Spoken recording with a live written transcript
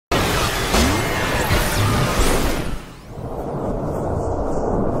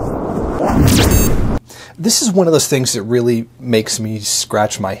this is one of those things that really makes me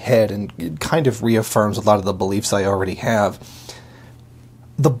scratch my head, and it kind of reaffirms a lot of the beliefs I already have.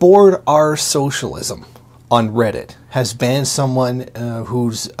 The board Our Socialism on Reddit has banned someone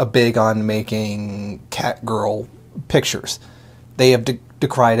who's big on making catgirl pictures. They have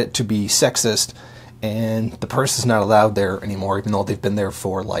decried it to be sexist, and the person's not allowed there anymore, even though they've been there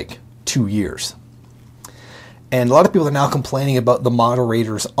for like 2 years. And a lot of people are now complaining about the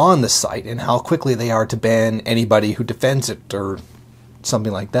moderators on the site and how quickly they are to ban anybody who defends it or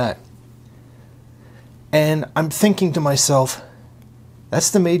something like that. And I'm thinking to myself, that's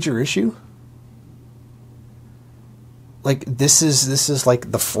the major issue? Like, this is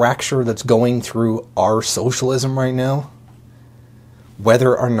like the fracture that's going through our socialism right now?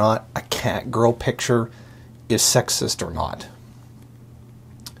 Whether or not a catgirl picture is sexist or not.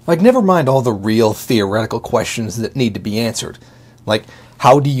 Like, never mind all the real theoretical questions that need to be answered. Like,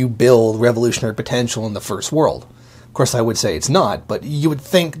 how do you build revolutionary potential in the first world? Of course, I would say it's not, but you would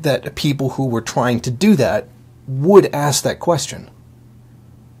think that people who were trying to do that would ask that question.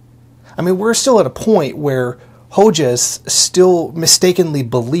 I mean, we're still at a point where Hojas still mistakenly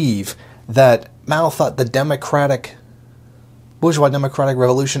believe that Mao thought the bourgeois democratic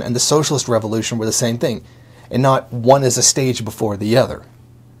revolution and the socialist revolution were the same thing, and not one is a stage before the other.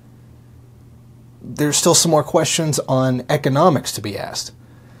 There's still some more questions on economics to be asked.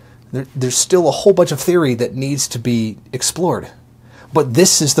 There's still a whole bunch of theory that needs to be explored. But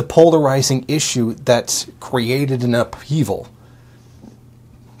this is the polarizing issue that's created an upheaval.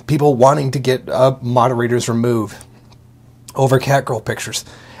 People wanting to get moderators removed over catgirl pictures.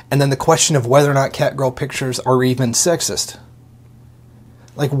 And then the question of whether or not catgirl pictures are even sexist.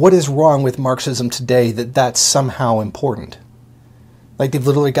 Like, what is wrong with Marxism today that that's somehow important? Like, they've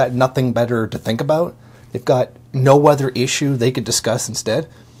literally got nothing better to think about. They've got no other issue they could discuss instead.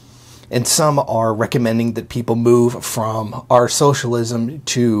 And some are recommending that people move from Our Socialism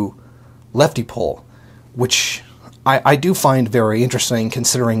to Lefty Pole, which I do find very interesting,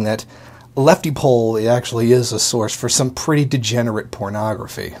 considering that Lefty Pole actually is a source for some pretty degenerate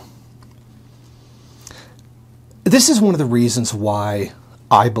pornography. This is one of the reasons why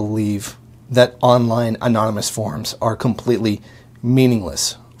I believe that online anonymous forums are completely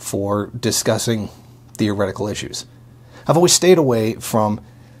meaningless for discussing theoretical issues. I've always stayed away from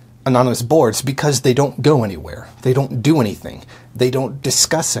anonymous boards because they don't go anywhere. They don't do anything. They don't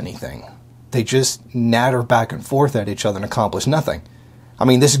discuss anything. They just natter back and forth at each other and accomplish nothing. I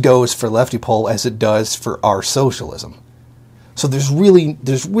mean, this goes for Lefty Pole as it does for Our Socialism. So there's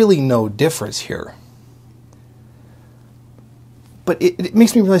really no difference here. But it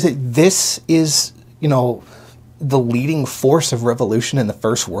makes me realize that this is, the leading force of revolution in the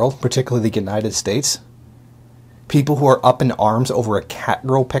first world, particularly the United States. People who are up in arms over a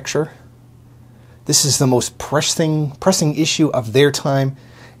catgirl picture. This is the most pressing issue of their time,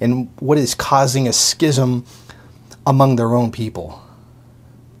 and what is causing a schism among their own people.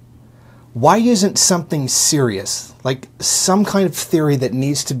 Why isn't something serious, like some kind of theory that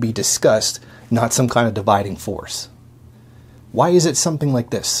needs to be discussed, not some kind of dividing force? Why is it something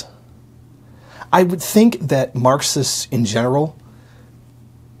like this? I would think that Marxists in general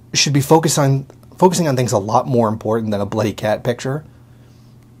should be focusing on things a lot more important than a bloody cat picture.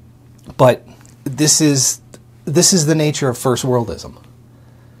 But this is the nature of first worldism.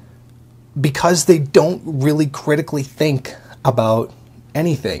 Because they don't really critically think about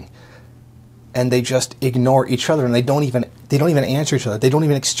anything, and they just ignore each other, and they don't even answer each other. They don't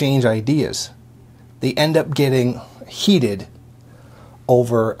even exchange ideas. They end up getting heated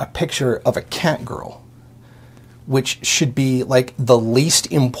over a picture of a catgirl, which should be like the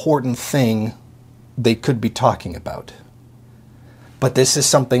least important thing they could be talking about. But this is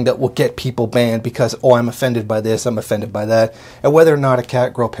something that will get people banned because, oh, I'm offended by this, I'm offended by that. And whether or not a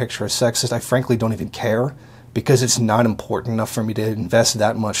catgirl picture is sexist, I frankly don't even care, because it's not important enough for me to invest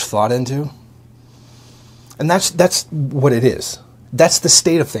that much thought into. And that's what it is. That's the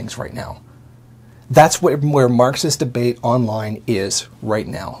state of things right now. That's where Marxist debate online is right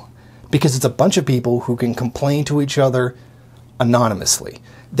now. Because it's a bunch of people who can complain to each other anonymously.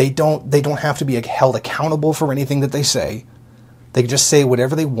 They don't have to be held accountable for anything that they say. They can just say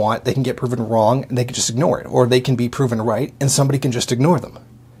whatever they want. They can get proven wrong, and they can just ignore it. Or they can be proven right, and somebody can just ignore them.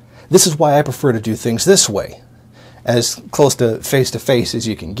 This is why I prefer to do things this way, as close to face as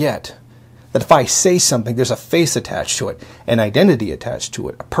you can get. That if I say something, there's a face attached to it, an identity attached to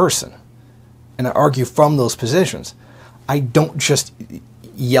it, a person. And I argue from those positions. I don't just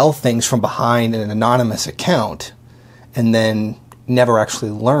yell things from behind an anonymous account and then never actually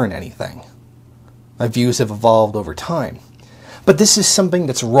learn anything. My views have evolved over time. But this is something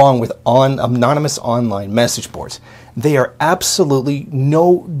that's wrong with anonymous online message boards. They are absolutely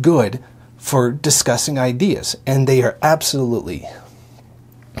no good for discussing ideas, and they're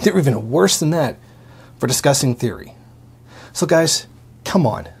even worse than that for discussing theory. So guys, come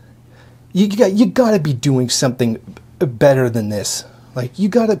on. You gotta be doing something better than this. Like, you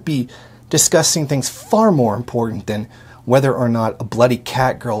gotta be discussing things far more important than whether or not a bloody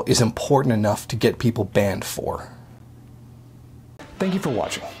Catgirl is important enough to get people banned for. Thank you for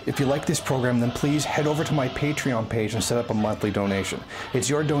watching. If you like this program, then please head over to my Patreon page and set up a monthly donation. It's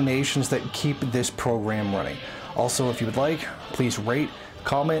your donations that keep this program running. Also, if you would like, please rate,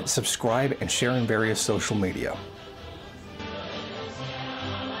 comment, subscribe, and share in various social media.